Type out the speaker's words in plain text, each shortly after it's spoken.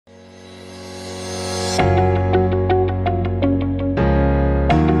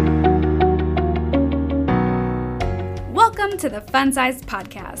to the Fun Sized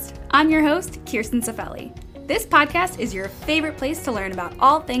Podcast. I'm your host, Kirsten Cifelli. This podcast is your favorite place to learn about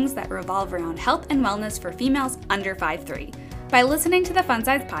all things that revolve around health and wellness for females under 5'3". By listening to the Fun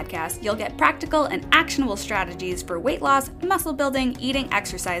Sized Podcast, you'll get practical and actionable strategies for weight loss, muscle building, eating,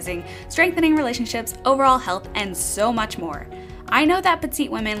 exercising, strengthening relationships, overall health, and so much more. I know that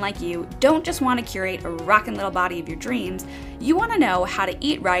petite women like you don't just want to curate a rockin' little body of your dreams. You want to know how to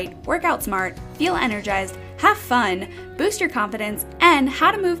eat right, work out smart, feel energized, have fun, boost your confidence, and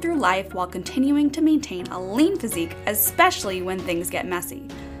how to move through life while continuing to maintain a lean physique, especially when things get messy.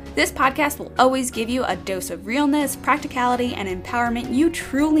 This podcast will always give you a dose of realness, practicality, and empowerment you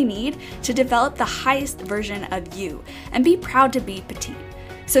truly need to develop the highest version of you and be proud to be petite.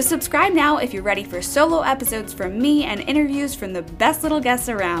 So subscribe now if you're ready for solo episodes from me and interviews from the best little guests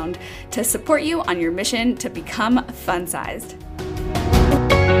around to support you on your mission to become fun-sized.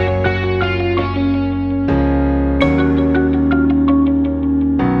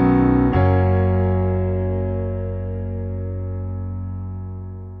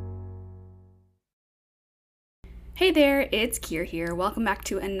 Hey there, it's Kier here. Welcome back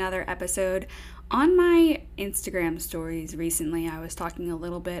to another episode. On my Instagram stories recently, I was talking a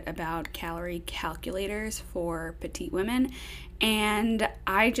little bit about calorie calculators for petite women, and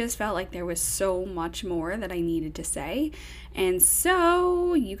I just felt like there was so much more that I needed to say, and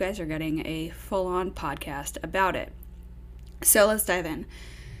so you guys are getting a full-on podcast about it. So let's dive in.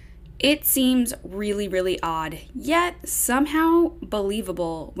 It seems really, really odd, yet somehow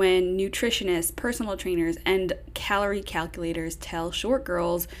believable when nutritionists, personal trainers, and calorie calculators tell short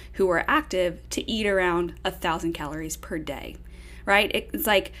girls who are active to eat around 1,000 calories per day, right? It's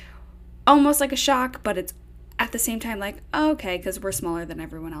like almost like a shock, but it's at the same time like, oh, okay, because we're smaller than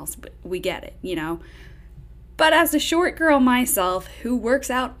everyone else, but we get it, you know? But as a short girl myself who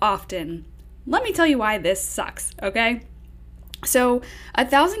works out often, let me tell you why this sucks, okay? So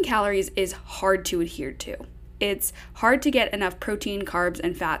 1,000 calories is hard to adhere to. It's hard to get enough protein, carbs,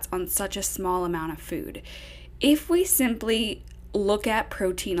 and fats on such a small amount of food. If we simply look at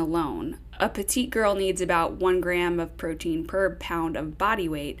protein alone, a petite girl needs about 1 gram of protein per pound of body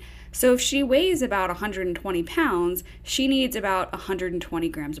weight. So if she weighs about 120 pounds, she needs about 120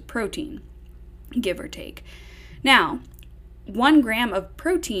 grams of protein, give or take. Now, 1 gram of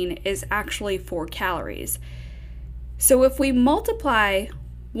protein is actually 4 calories. So if we multiply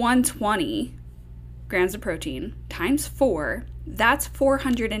 120 grams of protein times 4, that's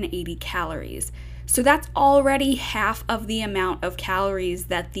 480 calories. So that's already half of the amount of calories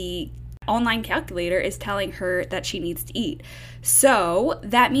that the online calculator is telling her that she needs to eat. So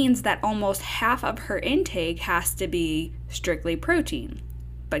that means that almost half of her intake has to be strictly protein.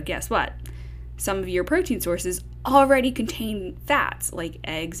 But guess what? Some of your protein sources already contain fats like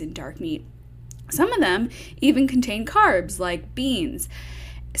eggs and dark meat. Some of them even contain carbs like beans.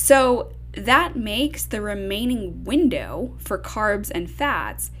 So that makes the remaining window for carbs and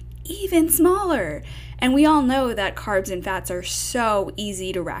fats even smaller. And we all know that carbs and fats are so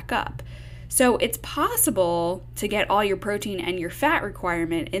easy to rack up. So it's possible to get all your protein and your fat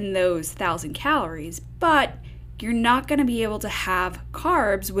requirement in those 1,000 calories, but you're not going to be able to have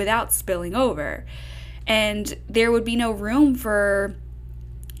carbs without spilling over. And there would be no room for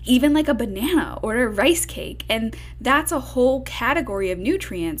even like a banana or a rice cake. And that's a whole category of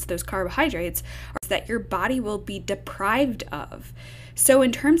nutrients, those carbohydrates, that your body will be deprived of. So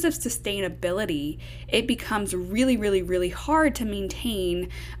in terms of sustainability, it becomes really, really, really hard to maintain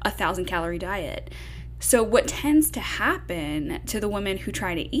a 1,000 calorie diet. So what tends to happen to the women who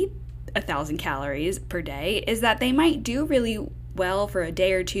try to eat 1,000 calories per day is that they might do really well for a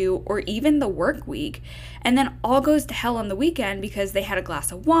day or two or even the work week, and then all goes to hell on the weekend because they had a glass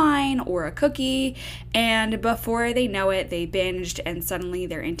of wine or a cookie, and before they know it, they binged, and suddenly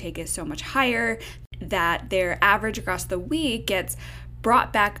their intake is so much higher that their average across the week gets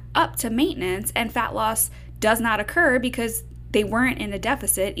brought back up to maintenance, and fat loss does not occur because they weren't in a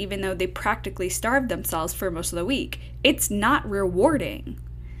deficit even though they practically starved themselves for most of the week. It's not rewarding.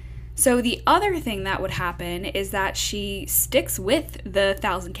 So the other thing that would happen is that she sticks with the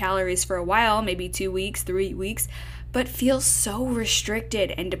 1,000 calories for a while, maybe 2 weeks, 3 weeks, but feels so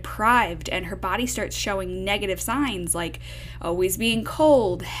restricted and deprived, and her body starts showing negative signs like always being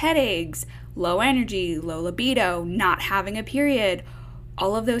cold, headaches, low energy, low libido, not having a period.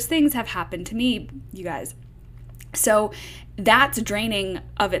 All of those things have happened to me, you guys. So that's draining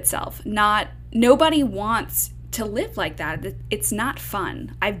of itself. Nobody wants to live like that. It's not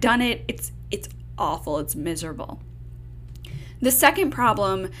fun. I've done it. It's awful. It's miserable. The second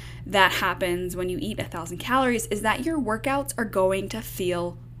problem that happens when you eat 1,000 calories is that your workouts are going to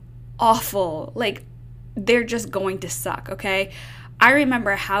feel awful. Like they're just going to suck, okay? I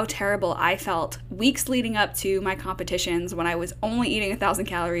remember how terrible I felt weeks leading up to my competitions when I was only eating 1,000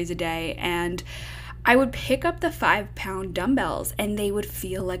 calories a day, and I would pick up the 5-pound dumbbells and they would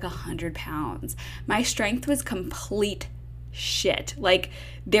feel like 100 pounds. My strength was complete shit. Like,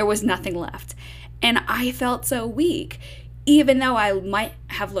 there was nothing left. And I felt so weak, even though I might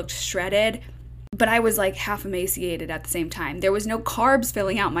have looked shredded, but I was like half emaciated at the same time. There was no carbs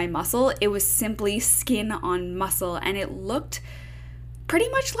filling out my muscle. It was simply skin on muscle, and it looked pretty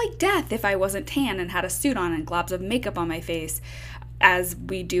much like death if I wasn't tan and had a suit on and globs of makeup on my face, as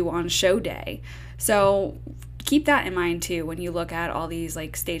we do on show day. So keep that in mind too when you look at all these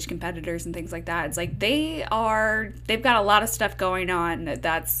like stage competitors and things like that. It's like they've got a lot of stuff going on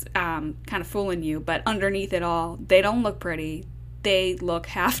that's kind of fooling you, but underneath it all, they don't look pretty. They look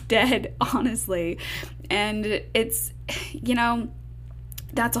half dead, honestly. And it's,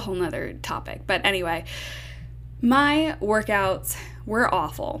 that's a whole nother topic. But anyway, my workouts were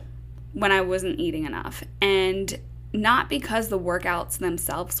awful when I wasn't eating enough. And not because the workouts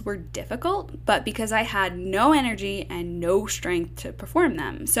themselves were difficult, but because I had no energy and no strength to perform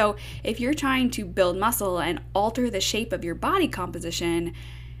them. So if you're trying to build muscle and alter the shape of your body composition,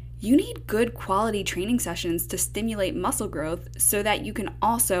 you need good quality training sessions to stimulate muscle growth so that you can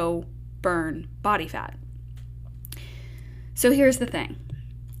also burn body fat. So here's the thing.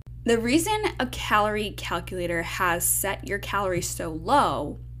 The reason a calorie calculator has set your calories so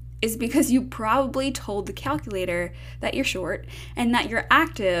low is because you probably told the calculator that you're short and that you're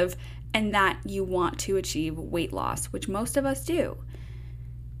active and that you want to achieve weight loss, which most of us do.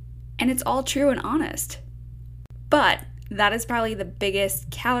 And it's all true and honest. But that is probably the biggest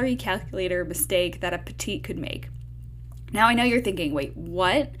calorie calculator mistake that a petite could make. Now I know you're thinking, wait,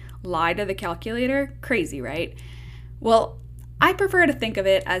 what? Lie to the calculator? Crazy, right? Well, I prefer to think of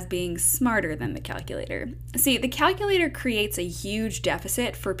it as being smarter than the calculator. See, the calculator creates a huge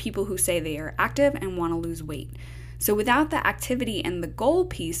deficit for people who say they are active and want to lose weight. So without the activity and the goal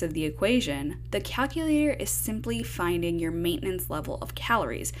piece of the equation, the calculator is simply finding your maintenance level of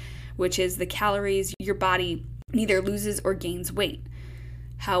calories, which is the calories your body neither loses or gains weight.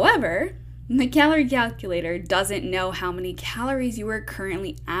 However, the calorie calculator doesn't know how many calories you are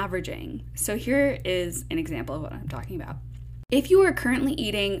currently averaging. So here is an example of what I'm talking about. If you are currently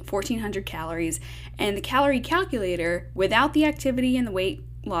eating 1,400 calories and the calorie calculator, without the activity and the weight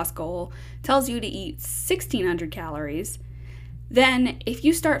loss goal, tells you to eat 1,600 calories, then if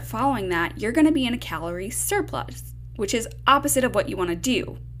you start following that, you're going to be in a calorie surplus, which is opposite of what you want to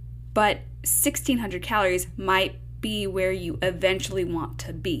do. But 1,600 calories might be where you eventually want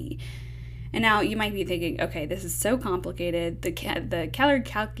to be. And now you might be thinking, okay, this is so complicated. The calorie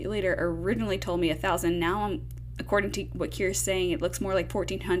calculator originally told me 1,000. Now according to what Kira's saying, it looks more like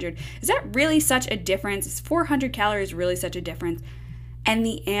 1,400. Is that really such a difference? Is 400 calories really such a difference? And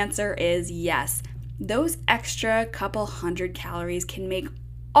the answer is yes. Those extra couple hundred calories can make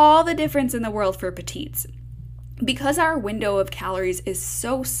all the difference in the world for petites. Because our window of calories is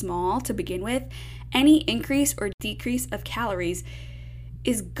so small to begin with, any increase or decrease of calories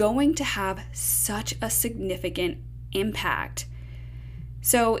is going to have such a significant impact.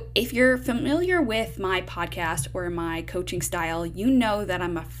 So if you're familiar with my podcast or my coaching style, you know that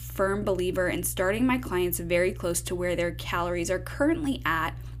I'm a firm believer in starting my clients very close to where their calories are currently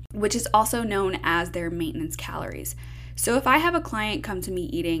at, which is also known as their maintenance calories. So if I have a client come to me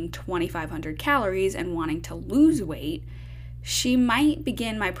eating 2,500 calories and wanting to lose weight, she might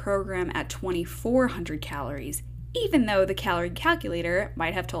begin my program at 2,400 calories, even though the calorie calculator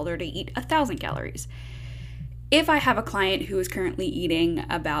might have told her to eat 1,000 calories. If I have a client who is currently eating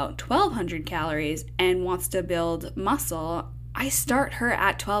about 1,200 calories and wants to build muscle, I start her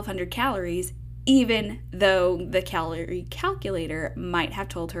at 1,200 calories, even though the calorie calculator might have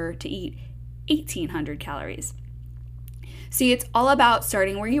told her to eat 1,800 calories. See, it's all about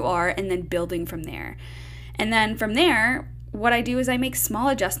starting where you are and then building from there. And then from there, what I do is I make small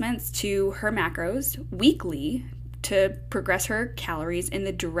adjustments to her macros weekly to progress her calories in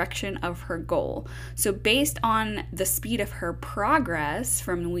the direction of her goal. So based on the speed of her progress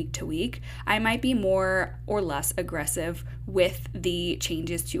from week to week, I might be more or less aggressive with the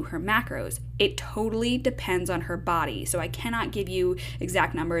changes to her macros. It totally depends on her body. So I cannot give you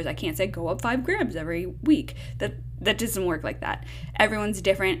exact numbers. I can't say go up 5 grams every week. That doesn't work like that. Everyone's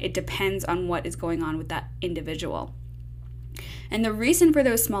different. It depends on what is going on with that individual. And the reason for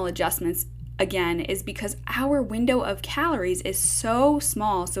those small adjustments again, is because our window of calories is so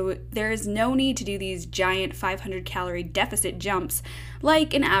small, so there is no need to do these giant 500 calorie deficit jumps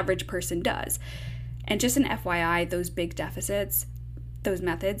like an average person does. And just an FYI, those big deficits, those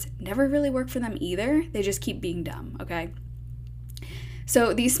methods never really work for them either. They just keep being dumb, okay?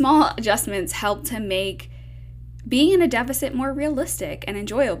 So these small adjustments help to make being in a deficit more realistic and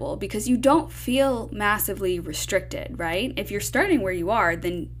enjoyable because you don't feel massively restricted, right? If you're starting where you are,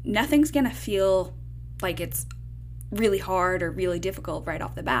 then nothing's gonna feel like it's really hard or really difficult right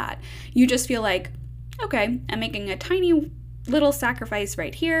off the bat. You just feel like, okay, I'm making a tiny little sacrifice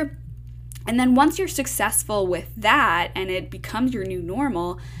right here. And then once you're successful with that and it becomes your new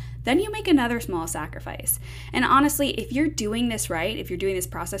normal, then you make another small sacrifice. And honestly, if you're doing this right, if you're doing this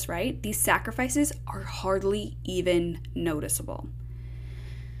process right, these sacrifices are hardly even noticeable.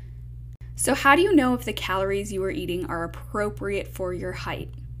 So how do you know if the calories you are eating are appropriate for your height?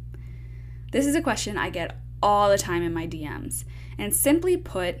 This is a question I get all the time in my DMs. And simply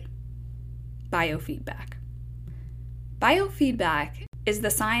put, biofeedback. Biofeedback is the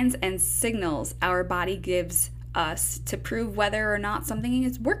signs and signals our body gives us to prove whether or not something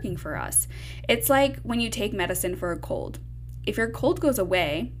is working for us. It's like when you take medicine for a cold. If your cold goes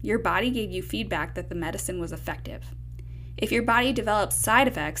away, your body gave you feedback that the medicine was effective. If your body develops side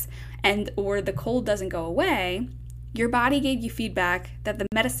effects or the cold doesn't go away, your body gave you feedback that the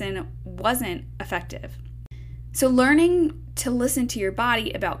medicine wasn't effective. So learning to listen to your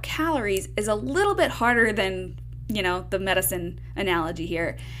body about calories is a little bit harder than the medicine analogy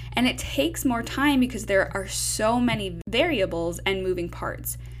here. And it takes more time because there are so many variables and moving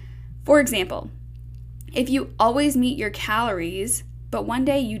parts. For example, if you always meet your calories, but one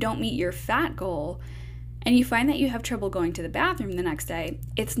day you don't meet your fat goal, and you find that you have trouble going to the bathroom the next day,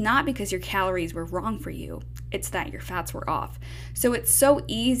 it's not because your calories were wrong for you. It's that your fats were off. So it's so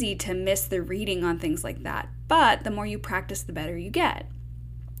easy to miss the reading on things like that. But the more you practice, the better you get.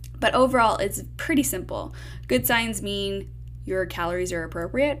 But overall, it's pretty simple. Good signs mean your calories are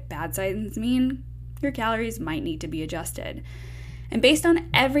appropriate. Bad signs mean your calories might need to be adjusted. And based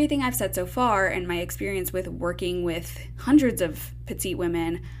on everything I've said so far and my experience with working with hundreds of petite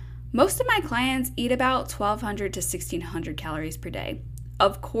women, most of my clients eat about 1,200 to 1,600 calories per day.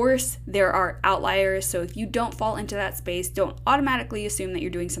 Of course, there are outliers, so if you don't fall into that space, don't automatically assume that you're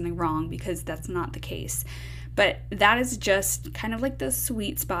doing something wrong because that's not the case. But that is just kind of like the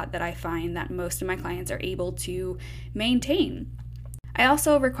sweet spot that I find that most of my clients are able to maintain. I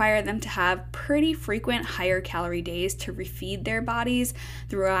also require them to have pretty frequent higher calorie days to refeed their bodies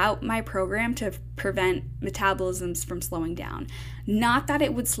throughout my program to prevent metabolisms from slowing down. Not that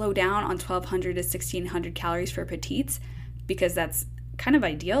it would slow down on 1,200 to 1,600 calories for petites, because that's kind of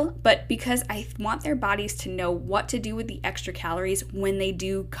ideal, but because I want their bodies to know what to do with the extra calories when they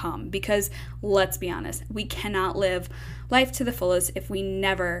do come. Because let's be honest, we cannot live life to the fullest if we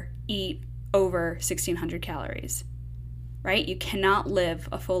never eat over 1,600 calories, right? You cannot live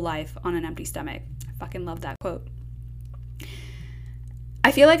a full life on an empty stomach. I fucking love that quote.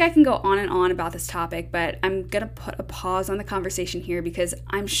 I feel like I can go on and on about this topic, but I'm going to put a pause on the conversation here because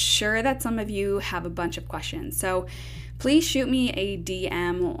I'm sure that some of you have a bunch of questions. So please shoot me a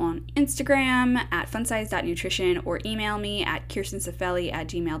DM on Instagram at funsize.nutrition or email me at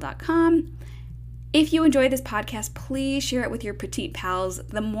kirstensafelli@gmail.com. If you enjoy this podcast, please share it with your petite pals.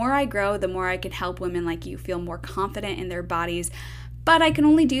 The more I grow, the more I can help women like you feel more confident in their bodies. But I can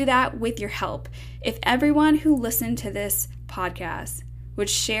only do that with your help. If everyone who listened to this podcast would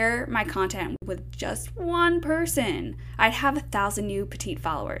share my content with just one person, I'd have 1,000 new petite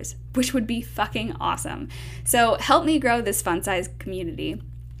followers, which would be fucking awesome. So help me grow this fun size community.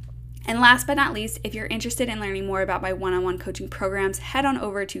 And last but not least, if you're interested in learning more about my one-on-one coaching programs, head on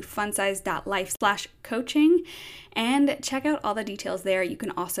over to funsize.life/coaching and check out all the details there. You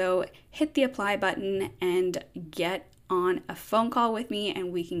can also hit the apply button and get on a phone call with me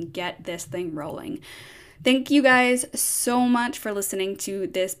and we can get this thing rolling. Thank you guys so much for listening to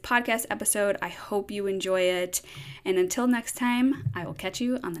this podcast episode. I hope you enjoy it. And until next time, I will catch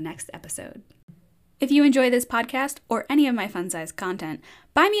you on the next episode. If you enjoy this podcast or any of my fun size content,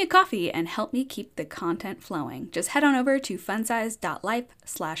 buy me a coffee and help me keep the content flowing. Just head on over to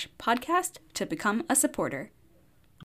funsize.life/podcast to become a supporter.